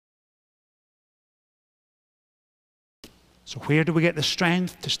So where do we get the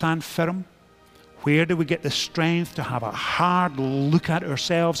strength to stand firm? Where do we get the strength to have a hard look at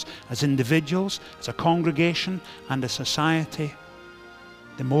ourselves as individuals, as a congregation, and a society?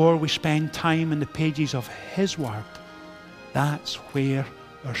 The more we spend time in the pages of His Word, that's where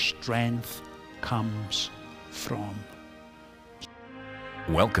our strength comes from.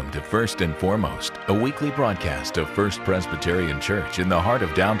 Welcome to First and Foremost, a weekly broadcast of First Presbyterian Church in the heart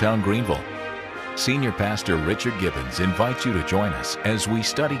of downtown Greenville. Senior Pastor Richard Gibbons invites you to join us as we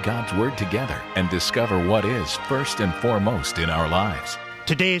study God's Word together and discover what is first and foremost in our lives.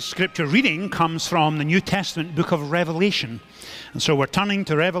 Today's scripture reading comes from the New Testament book of Revelation. And so we're turning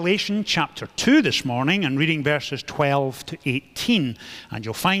to Revelation chapter 2 this morning and reading verses 12 to 18. And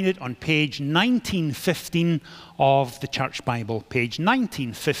you'll find it on page 1915 of the Church Bible. Page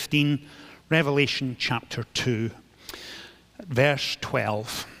 1915, Revelation chapter 2, verse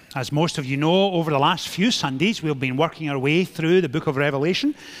 12. As most of you know, over the last few Sundays, we've been working our way through the book of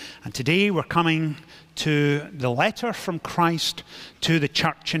Revelation. And today we're coming to the letter from Christ to the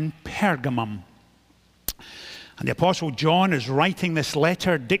church in Purgamum. And the Apostle John is writing this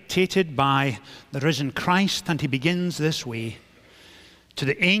letter dictated by the risen Christ, and he begins this way. To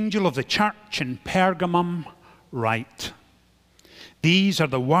the angel of the church in Purgamum write, these are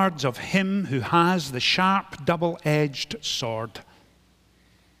the words of him who has the sharp double-edged sword.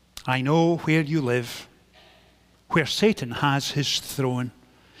 I know where you live, where Satan has his throne.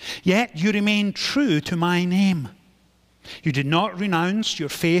 Yet you remain true to my name. You did not renounce your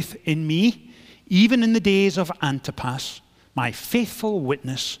faith in me, even in the days of Antipas, my faithful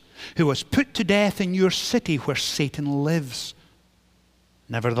witness, who was put to death in your city where Satan lives.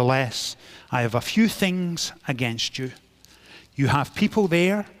 Nevertheless, I have a few things against you. You have people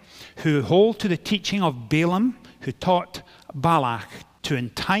there who hold to the teaching of Balaam, who taught Balak to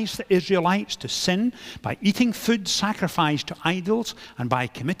entice the Israelites to sin by eating food sacrificed to idols and by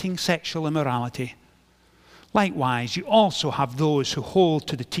committing sexual immorality. Likewise, you also have those who hold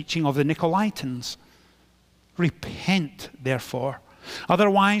to the teaching of the Nicolaitans. Repent, therefore.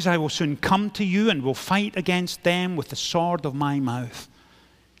 Otherwise, I will soon come to you and will fight against them with the sword of my mouth.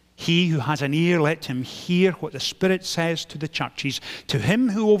 He who has an ear, let him hear what the Spirit says to the churches. To him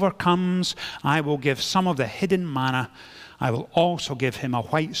who overcomes, I will give some of the hidden manna. I will also give him a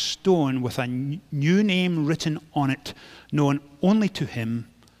white stone with a new name written on it, known only to him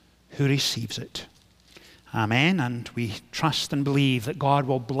who receives it. Amen. And we trust and believe that God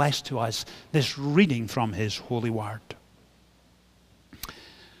will bless to us this reading from his holy word.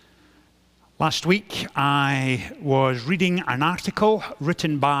 Last week, I was reading an article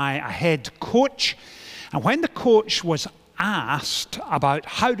written by a head coach. And when the coach was asked about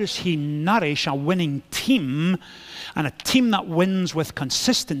how does he nourish a winning team and a team that wins with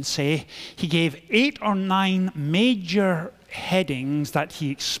consistency, he gave 8 or 9 major headings that he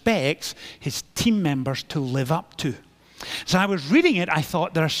expects his team members to live up to. So I was reading it, I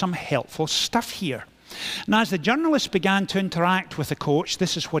thought there's some helpful stuff here. And as the journalist began to interact with the coach,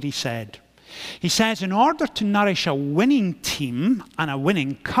 this is what he said. He says, in order to nourish a winning team and a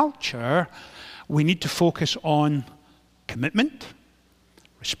winning culture, we need to focus on commitment,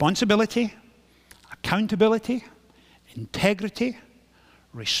 responsibility, accountability, integrity,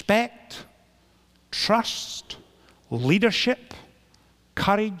 respect, trust, leadership,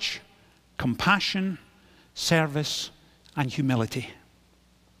 courage, compassion, service, and humility.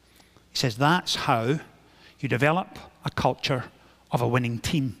 He says that's how you develop a culture of a winning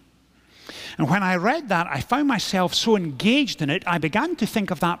team. And when I read that, I found myself so engaged in it, I began to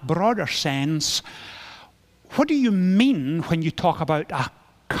think of that broader sense. What do you mean when you talk about a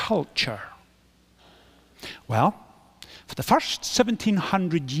culture? Well, for the first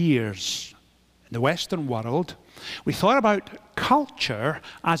 1700 years in the Western world, we thought about culture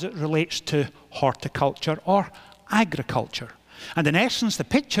as it relates to horticulture or agriculture. And in essence, the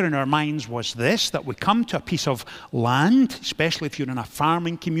picture in our minds was this, that we come to a piece of land, especially if you're in a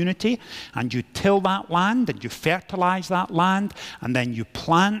farming community, and you till that land, and you fertilize that land, and then you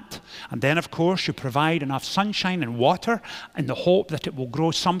plant, and then, of course, you provide enough sunshine and water in the hope that it will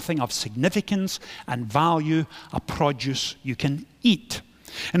grow something of significance and value, a produce you can eat.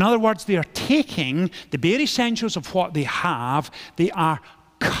 In other words, they are taking the bare essentials of what they have, they are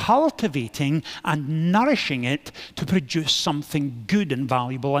cultivating and nourishing it to produce something good and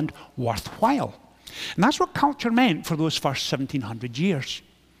valuable and worthwhile. And that's what culture meant for those first 1700 years.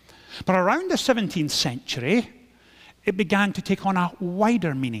 But around the 17th century, it began to take on a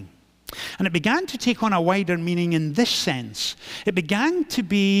wider meaning. And it began to take on a wider meaning in this sense. It began to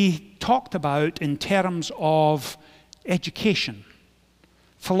be talked about in terms of education,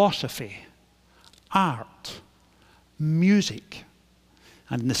 philosophy, art, music.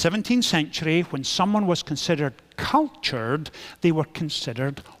 And in the 17th century, when someone was considered cultured, they were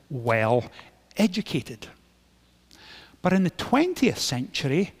considered well educated. But in the 20th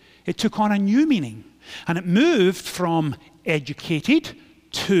century, it took on a new meaning. And it moved from educated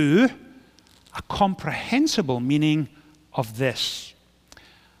to a comprehensible meaning of this.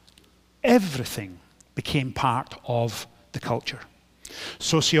 Everything became part of the culture.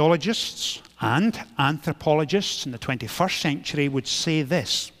 Sociologists and anthropologists in the 21st century would say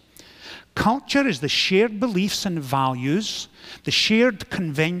this: culture is the shared beliefs and values, the shared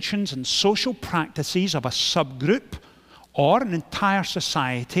conventions and social practices of a subgroup or an entire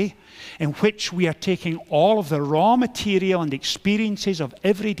society in which we are taking all of the raw material and experiences of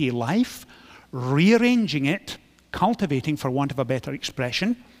everyday life, rearranging it, cultivating, for want of a better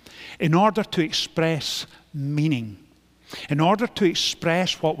expression, in order to express meaning, in order to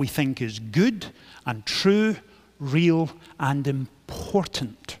express what we think is good and true, real and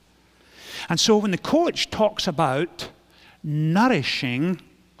important. And so when the coach talks about nourishing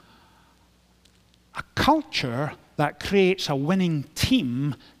a culture that creates a winning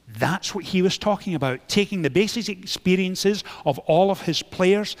team, that's what he was talking about. Taking the basic experiences of all of his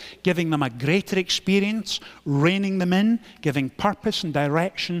players, giving them a greater experience, reining them in, giving purpose and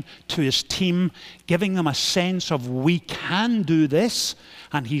direction to his team, giving them a sense of we can do this,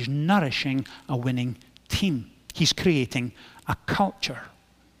 and he's nourishing a winning team. He's creating a culture.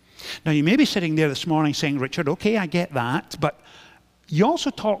 Now you may be sitting there this morning saying, Richard, okay, I get that, but you also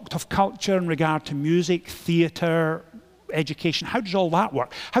talked of culture in regard to music, theatre, education. How does all that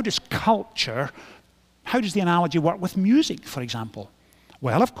work? How does culture, how does the analogy work with music, for example?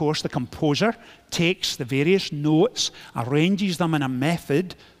 Well, of course, the composer takes the various notes, arranges them in a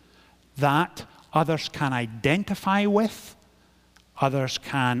method that others can identify with, others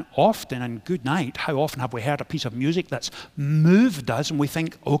can often, and good night, how often have we heard a piece of music that's moved us and we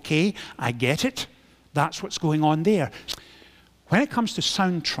think, okay, I get it, that's what's going on there. When it comes to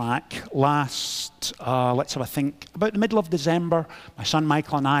soundtrack, let's have a think, about the middle of December, my son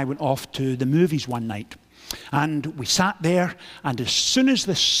Michael and I went off to the movies one night. And we sat there, and as soon as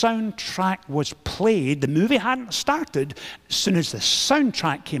the soundtrack was played, the movie hadn't started, as soon as the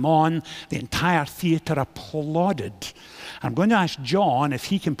soundtrack came on, the entire theatre applauded. I'm going to ask John if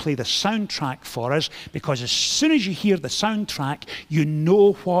he can play the soundtrack for us, because as soon as you hear the soundtrack, you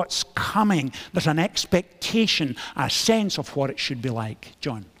know what's coming. There's an expectation, a sense of what it should be like.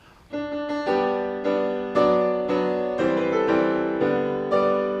 John.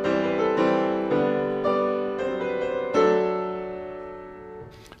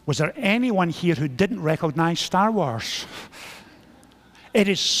 Was there anyone here who didn't recognize Star Wars? It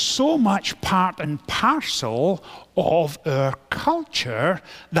is so much part and parcel of our culture.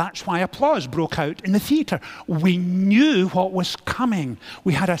 That's why applause broke out in the theatre. We knew what was coming.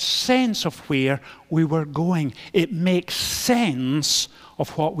 We had a sense of where we were going. It makes sense of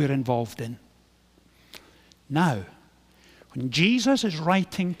what we're involved in. Now, when Jesus is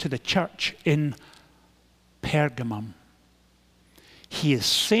writing to the church in Purgamum, he is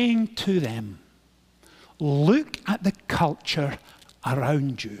saying to them, look at the culture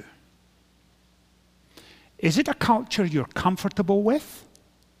around you. Is it a culture you're comfortable with?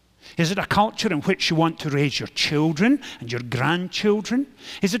 Is it a culture in which you want to raise your children and your grandchildren?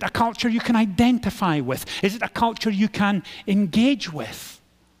 Is it a culture you can identify with? Is it a culture you can engage with?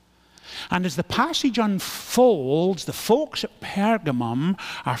 And as the passage unfolds, the folks at Purgamum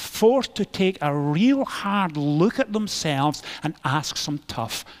are forced to take a real hard look at themselves and ask some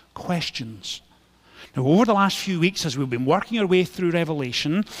tough questions. Now, over the last few weeks, as we've been working our way through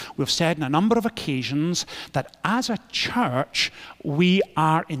Revelation, we've said on a number of occasions that as a church, we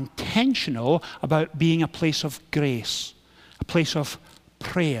are intentional about being a place of grace, a place of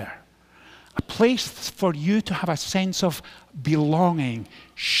prayer, a place for you to have a sense of belonging,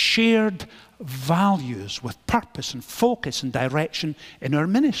 shared values with purpose and focus and direction in our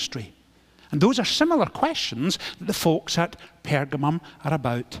ministry. And those are similar questions that the folks at Purgamum are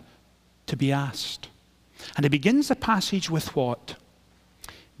about to be asked. And he begins the passage with what?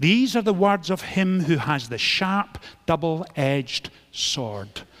 These are the words of him who has the sharp, double-edged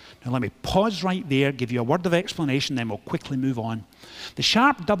sword. Now let me pause right there, give you a word of explanation, then we'll quickly move on. The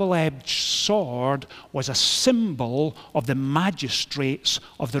sharp, double-edged sword was a symbol of the magistrates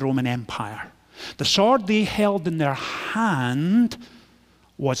of the Roman Empire. The sword they held in their hand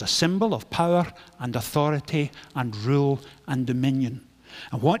was a symbol of power and authority and rule and dominion.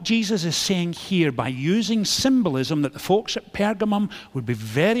 And what Jesus is saying here, by using symbolism that the folks at Purgamum would be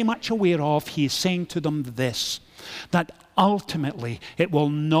very much aware of, he is saying to them this: that ultimately it will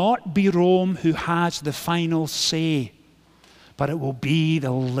not be Rome who has the final say, but it will be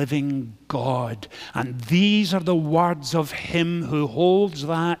the living God. And these are the words of him who holds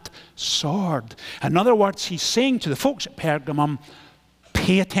that sword. In other words, he's saying to the folks at Pergamum,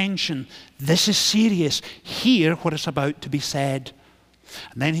 pay attention. This is serious. Hear what is about to be said.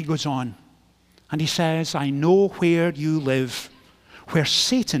 And then he goes on and he says, I know where you live, where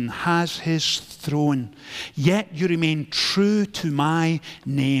Satan has his throne. Yet you remain true to my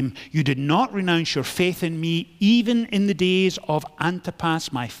name. You did not renounce your faith in me, even in the days of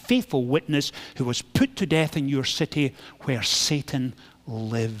Antipas, my faithful witness, who was put to death in your city where Satan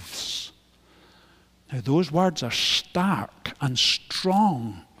lives. Now those words are stark and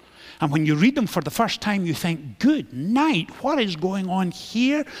strong. And when you read them for the first time, you think, good night, what is going on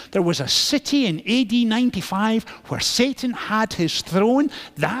here? There was a city in AD 95 where Satan had his throne.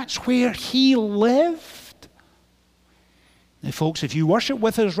 That's where he lived. Now, folks, if you worship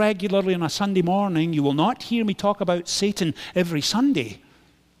with us regularly on a Sunday morning, you will not hear me talk about Satan every Sunday.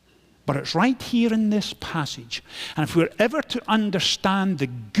 But it's right here in this passage. And if we're ever to understand the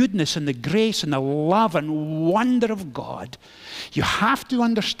goodness and the grace and the love and wonder of God, you have to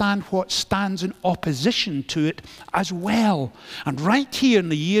understand what stands in opposition to it as well. And right here in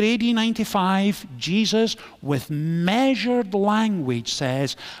the year AD 95, Jesus, with measured language,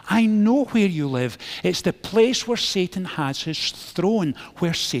 says, I know where you live. It's the place where Satan has his throne,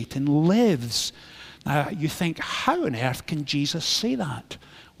 where Satan lives. Now, you think, how on earth can Jesus say that?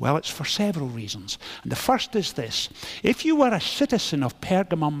 Well, it's for several reasons. And the first is this. If you were a citizen of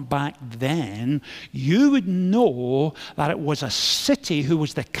Pergamum back then, you would know that it was a city who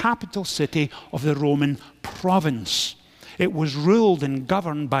was the capital city of the Roman province. It was ruled and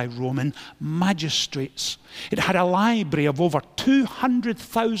governed by Roman magistrates. It had a library of over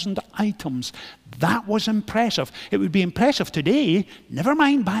 200,000 items. That was impressive. It would be impressive today, never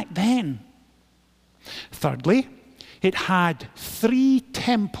mind back then. Thirdly, it had 3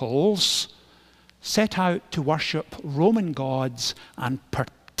 temples set out to worship Roman gods, and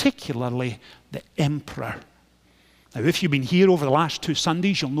particularly the emperor. Now, if you've been here over the last 2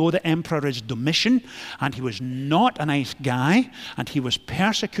 Sundays, you'll know the emperor is Domitian, and he was not a nice guy, and he was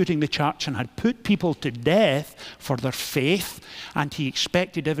persecuting the church and had put people to death for their faith, and he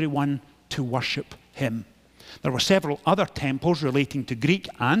expected everyone to worship him. There were several other temples relating to Greek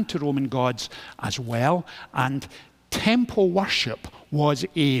and to Roman gods as well, and temple worship was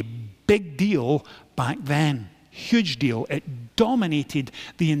a big deal back then. Huge deal. It dominated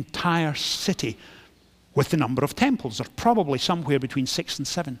the entire city with the number of temples. There are probably somewhere between 6 and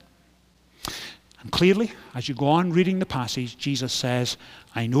 7. And clearly, as you go on reading the passage, Jesus says,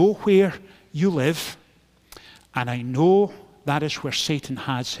 I know where you live, and I know that is where Satan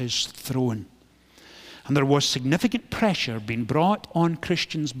has his throne. And there was significant pressure being brought on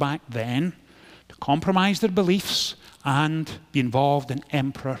Christians back then to compromise their beliefs and be involved in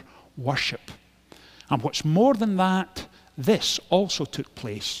emperor worship. And what's more than that, this also took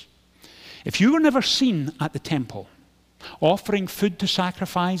place. If you were never seen at the temple offering food to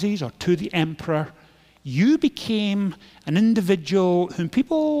sacrifices or to the emperor, you became an individual whom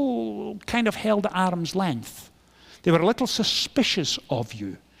people kind of held at arm's length. They were a little suspicious of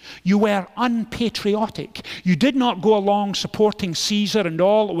you. You were unpatriotic. You did not go along supporting Caesar and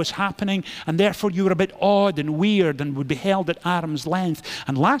all that was happening, and therefore you were a bit odd and weird and would be held at arm's length.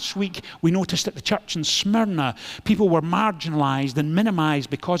 And last week we noticed at the church in Smyrna, people were marginalized and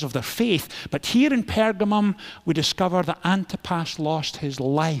minimized because of their faith. But here in Pergamum, we discover that Antipas lost his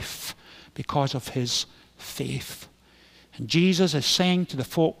life because of his faith. And Jesus is saying to the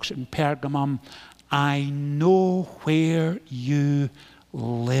folks in Pergamum, I know where you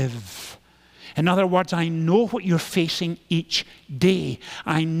live. In other words, I know what you're facing each day.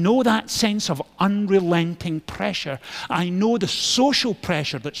 I know that sense of unrelenting pressure. I know the social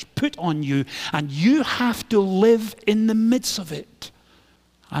pressure that's put on you, and you have to live in the midst of it.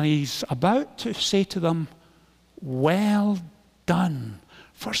 And he's about to say to them, well done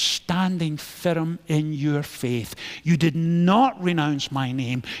for standing firm in your faith. You did not renounce my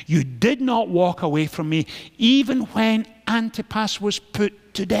name. You did not walk away from me, even when Antipas was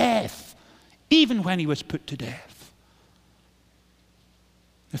put to death. Even when he was put to death.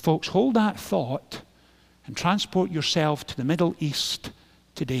 Now, folks, hold that thought and transport yourself to the Middle East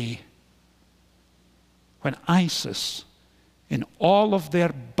today, when ISIS, in all of their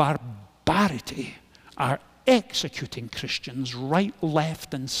barbarity, are executing Christians right,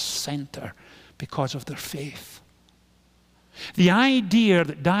 left, and center because of their faith. The idea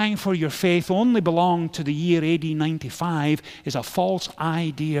that dying for your faith only belonged to the year AD 95 is a false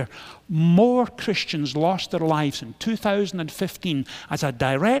idea. More Christians lost their lives in 2015 as a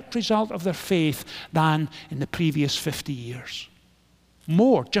direct result of their faith than in the previous 50 years.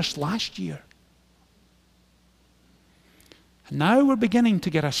 More, just last year. And now we're beginning to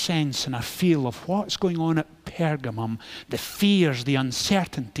get a sense and a feel of what's going on at Purgamum, the fears, the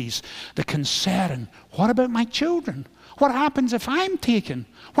uncertainties, the concern. What about my children? What happens if I'm taken?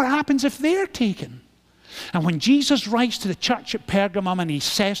 What happens if they're taken? And when Jesus writes to the church at Purgamum and he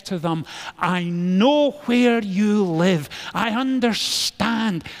says to them, I know where you live. I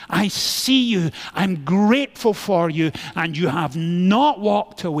understand. I see you. I'm grateful for you. And you have not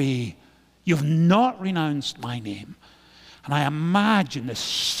walked away. You've not renounced my name. And I imagine the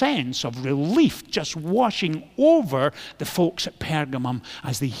sense of relief just washing over the folks at Purgamum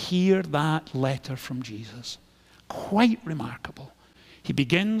as they hear that letter from Jesus. Quite remarkable. He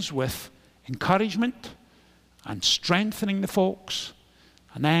begins with encouragement and strengthening the folks,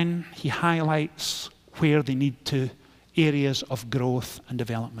 and then he highlights where they need to, areas of growth and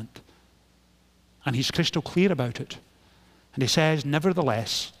development. And he's crystal clear about it. And he says,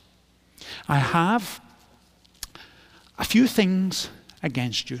 nevertheless, I have a few things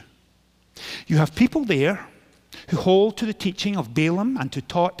against you. You have people there who hold to the teaching of Balaam and who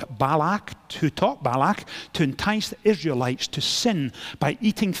taught Balak to entice the Israelites to sin by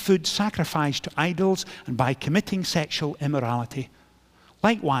eating food sacrificed to idols and by committing sexual immorality.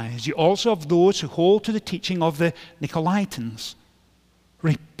 Likewise, you also have those who hold to the teaching of the Nicolaitans.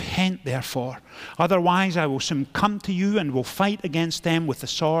 Repent, therefore, otherwise I will soon come to you and will fight against them with the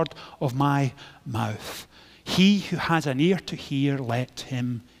sword of my mouth. He who has an ear to hear, let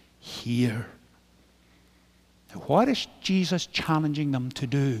him hear. What is Jesus challenging them to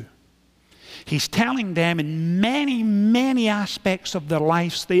do? He's telling them in many, many aspects of their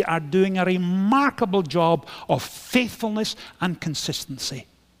lives they are doing a remarkable job of faithfulness and consistency.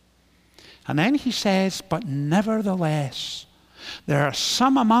 And then he says, but nevertheless, there are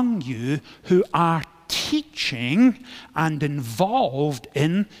some among you who are teaching and involved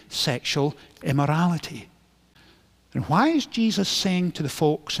in sexual immorality. And why is Jesus saying to the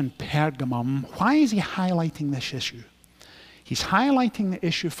folks in Purgamum, why is he highlighting this issue? He's highlighting the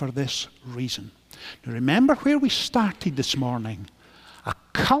issue for this reason. Now remember where we started this morning. A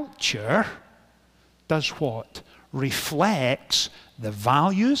culture does what? Reflects the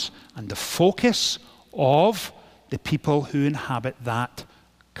values and the focus of the people who inhabit that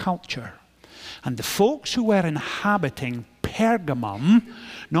culture. And the folks who were inhabiting Purgamum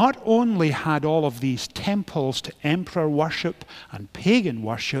not only had all of these temples to emperor worship and pagan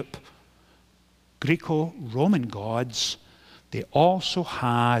worship, Greco-Roman gods, they also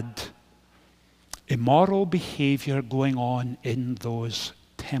had immoral behavior going on in those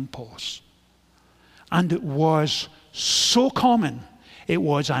temples. And it was so common. It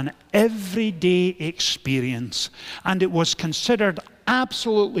was an everyday experience. And it was considered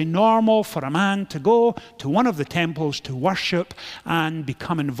absolutely normal for a man to go to one of the temples to worship and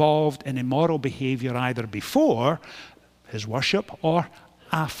become involved in immoral behavior either before his worship or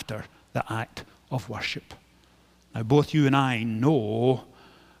after the act of worship. Now, both you and I know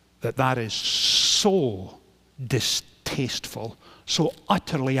that that is so distasteful, so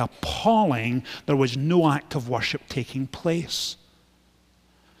utterly appalling, there was no act of worship taking place.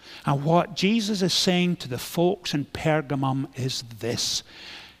 And what Jesus is saying to the folks in Purgamum is this.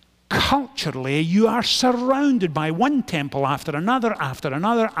 Culturally, you are surrounded by one temple after another, after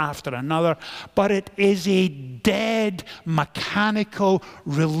another, after another, but it is a dead, mechanical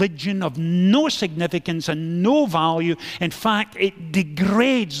religion of no significance and no value. In fact, it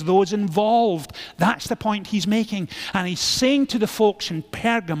degrades those involved. That's the point he's making. And he's saying to the folks in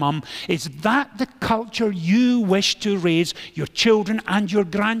Purgamum, is that the culture you wish to raise your children and your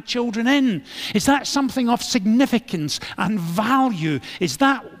grandchildren in? Is that something of significance and value? Is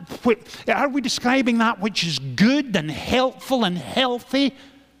that, are we describing that which is good and helpful and healthy?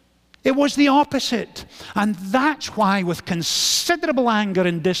 It was the opposite. And that's why, with considerable anger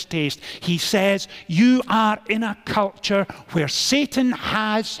and distaste, he says, you are in a culture where Satan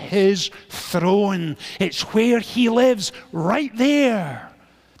has his throne. It's where he lives, right there.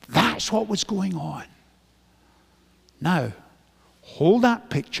 That's what was going on. Now, hold that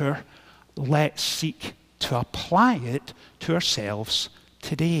picture. Let's seek to apply it to ourselves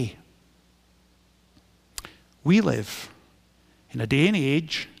today. We live in a day and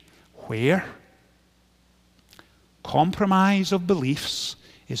age where compromise of beliefs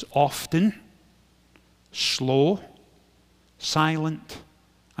is often slow, silent,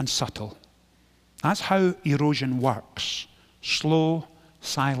 and subtle. That's how erosion works. Slow,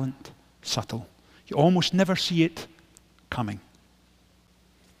 silent, subtle. You almost never see it coming.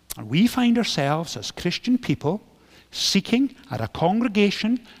 And we find ourselves as Christian people seeking at a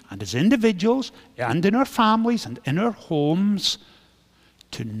congregation and as individuals and in our families and in our homes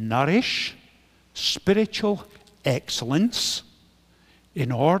to nourish spiritual excellence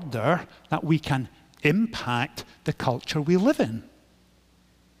in order that we can impact the culture we live in.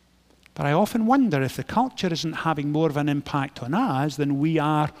 But I often wonder if the culture isn't having more of an impact on us than we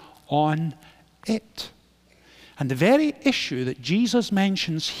are on it. And the very issue that Jesus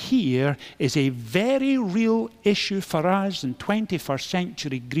mentions here is a very real issue for us in 21st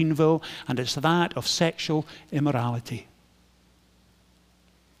century Greenville, and it's that of sexual immorality.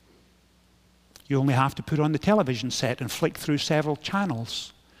 You only have to put on the television set and flick through several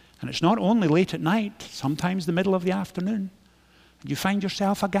channels. And it's not only late at night, sometimes the middle of the afternoon. You find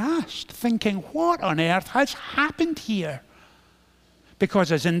yourself aghast, thinking, what on earth has happened here?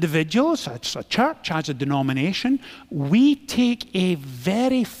 Because as individuals, as a church, as a denomination, we take a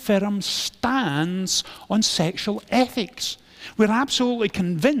very firm stance on sexual ethics. We're absolutely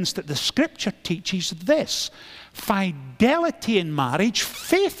convinced that the Scripture teaches this: fidelity in marriage,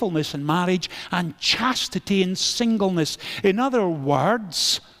 faithfulness in marriage, and chastity in singleness. In other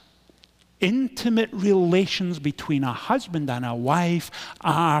words, intimate relations between a husband and a wife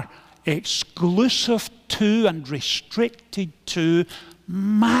are exclusive to and restricted to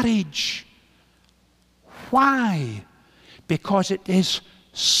marriage. Why? Because it is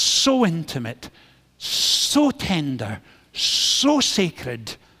so intimate, so tender, so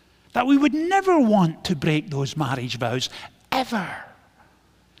sacred, that we would never want to break those marriage vows, ever,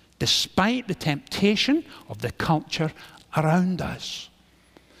 despite the temptation of the culture around us.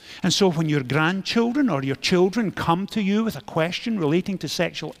 And so when your grandchildren or your children come to you with a question relating to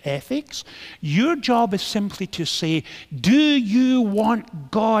sexual ethics, your job is simply to say, do you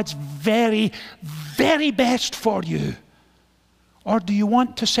want God's very, very best for you? Or do you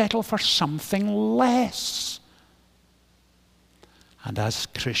want to settle for something less? And as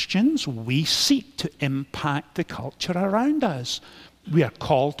Christians, we seek to impact the culture around us. We are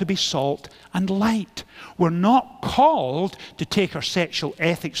called to be salt and light. We're not called to take our sexual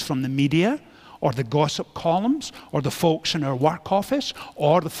ethics from the media or the gossip columns or the folks in our work office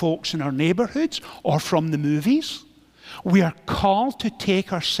or the folks in our neighborhoods or from the movies. We are called to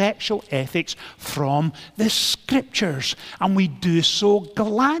take our sexual ethics from the Scriptures, and we do so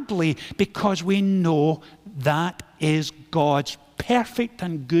gladly because we know that is God's perfect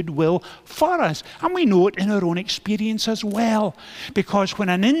and good will for us. And we know it in our own experience as well. Because when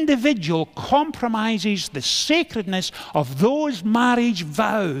an individual compromises the sacredness of those marriage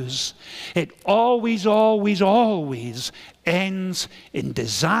vows, it always, always, always ends in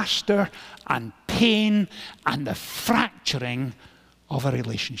disaster and pain and the fracturing of a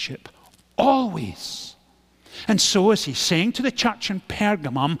relationship. Always. And so as he's saying to the church in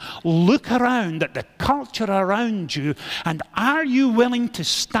Pergamum, look around at the culture around you, and are you willing to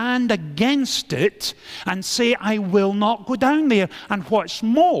stand against it and say, I will not go down there? And what's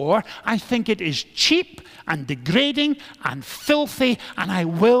more, I think it is cheap and degrading and filthy, and I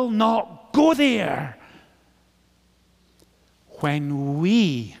will not go there. When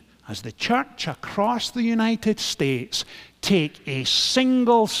we, as the church across the United States, take a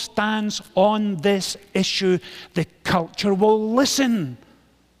single stance on this issue, the culture will listen.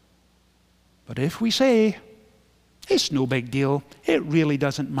 But if we say, it's no big deal, it really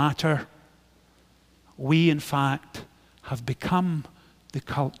doesn't matter, we in fact have become the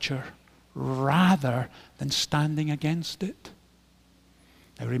culture rather than standing against it.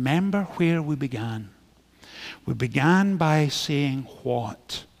 Now remember where we began. We began by saying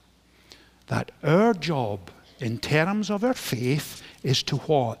what? That our job in terms of our faith is to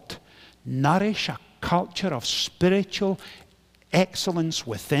what? Nourish a culture of spiritual excellence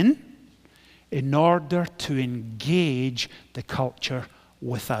within in order to engage the culture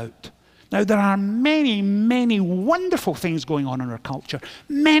without. Now, there are many, many wonderful things going on in our culture,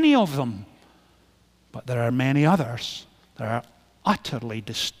 many of them. But there are many others that are utterly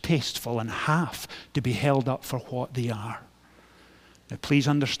distasteful and have to be held up for what they are. Now, please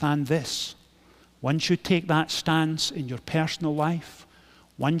understand this. Once you take that stance in your personal life,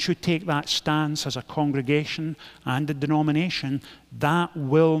 once you take that stance as a congregation and a denomination, that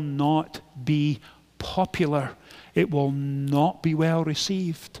will not be popular. It will not be well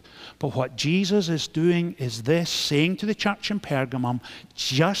received. But what Jesus is doing is this, saying to the church in Pergamum,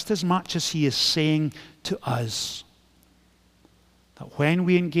 just as much as he is saying to us, that when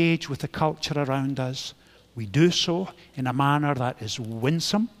we engage with the culture around us, we do so in a manner that is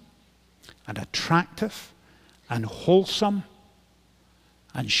winsome and attractive and wholesome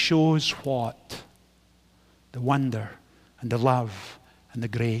and shows what? The wonder and the love and the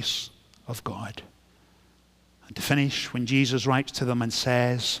grace of God. And to finish, when Jesus writes to them and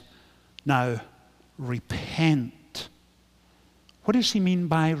says, now repent. What does he mean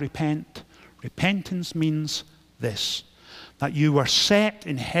by repent? Repentance means this, that you were set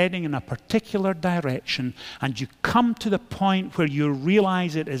in heading in a particular direction and you come to the point where you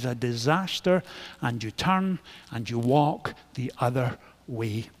realize it is a disaster and you turn and you walk the other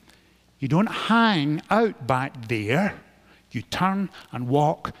way. You don't hang out back there. You turn and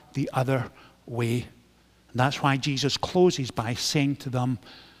walk the other way. And that's why Jesus closes by saying to them,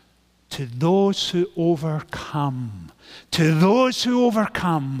 to those who overcome,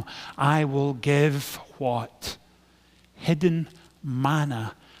 I will give what? Hidden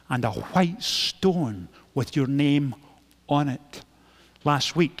manna and a white stone with your name on it.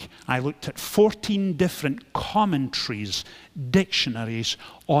 Last week, I looked at 14 different commentaries, dictionaries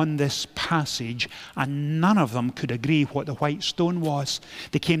on this passage, and none of them could agree what the white stone was.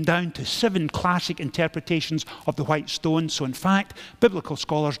 They came down to 7 classic interpretations of the white stone, so in fact, biblical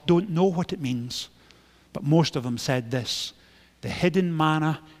scholars don't know what it means. But most of them said this, the hidden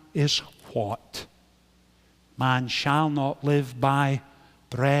manna is what? Man shall not live by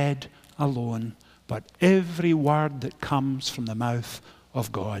bread alone, but every word that comes from the mouth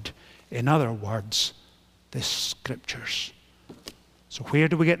of God. In other words, the Scriptures. So where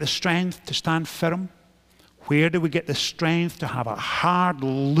do we get the strength to stand firm? Where do we get the strength to have a hard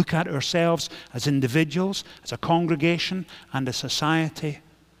look at ourselves as individuals, as a congregation, and a society?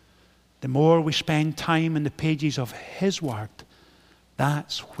 The more we spend time in the pages of His Word,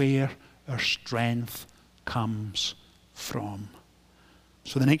 that's where our strength comes from.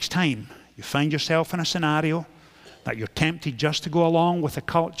 So the next time you find yourself in a scenario that you're tempted just to go along with the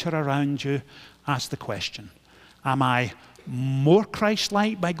culture around you, ask the question, am I more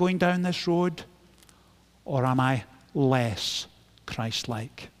Christ-like by going down this road, or am I less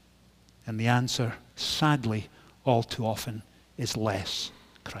Christ-like? And the answer, sadly, all too often, is less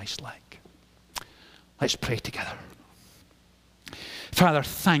Christ-like. Let's pray together. Father,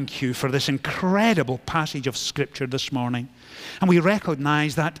 thank you for this incredible passage of Scripture this morning. And we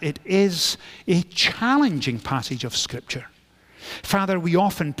recognize that it is a challenging passage of Scripture. Father, we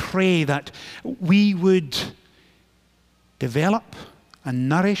often pray that we would develop and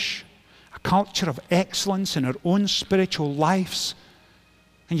nourish a culture of excellence in our own spiritual lives.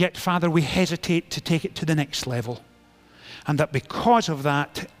 And yet, Father, we hesitate to take it to the next level. And that because of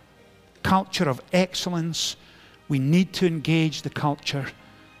that culture of excellence, we need to engage the culture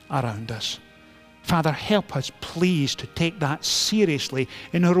around us. Father, help us, please, to take that seriously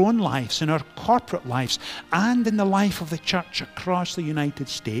in our own lives, in our corporate lives, and in the life of the church across the United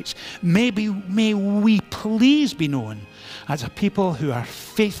States. May we please be known as a people who are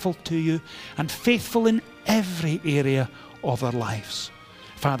faithful to you and faithful in every area of our lives.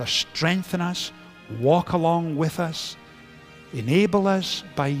 Father, strengthen us, walk along with us, enable us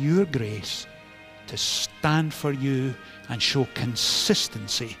by your grace to stand for you and show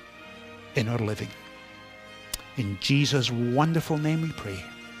consistency in our living. In Jesus' wonderful name we pray.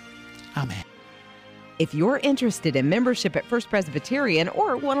 Amen. If you're interested in membership at First Presbyterian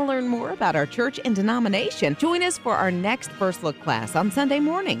or want to learn more about our church and denomination, join us for our next First Look class on Sunday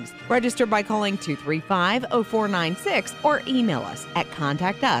mornings. Register by calling 235-0496 or email us at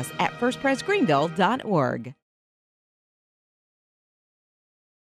contactus@firstpresgreenville.org.